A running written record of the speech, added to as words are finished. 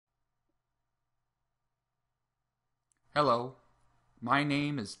Hello, my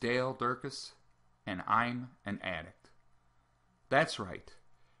name is Dale Durkis, and I'm an addict. That's right.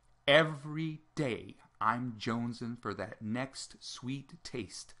 Every day I'm jonesing for that next sweet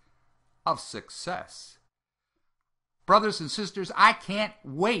taste of success. Brothers and sisters, I can't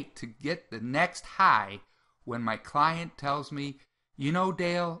wait to get the next high when my client tells me, you know,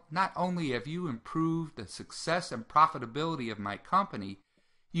 Dale, not only have you improved the success and profitability of my company,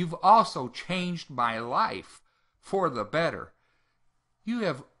 you've also changed my life for the better. You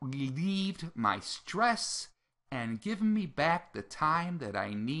have relieved my stress and given me back the time that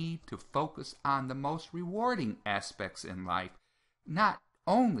I need to focus on the most rewarding aspects in life, not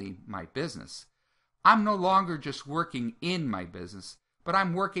only my business. I'm no longer just working in my business, but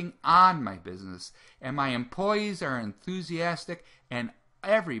I'm working on my business, and my employees are enthusiastic, and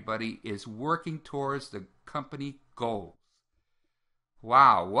everybody is working towards the company goals.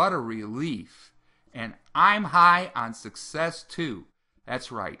 Wow, what a relief. And I'm high on success too.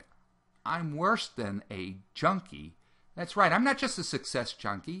 That's right. I'm worse than a junkie. That's right. I'm not just a success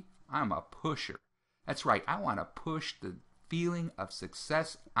junkie. I'm a pusher. That's right. I want to push the feeling of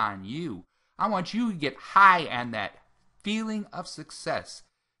success on you. I want you to get high on that feeling of success.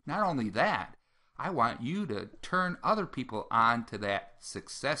 Not only that, I want you to turn other people on to that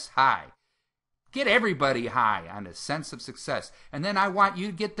success high. Get everybody high on a sense of success. And then I want you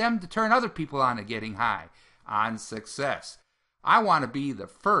to get them to turn other people on to getting high on success. I want to be the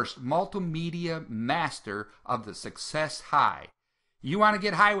first multimedia master of the success high. You want to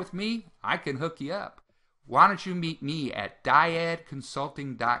get high with me? I can hook you up. Why don't you meet me at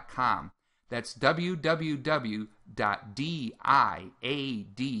diadconsulting.com. That's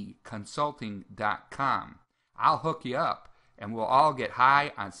www.diadconsulting.com. I'll hook you up, and we'll all get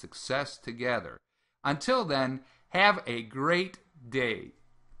high on success together. Until then, have a great day.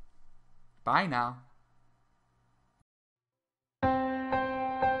 Bye now.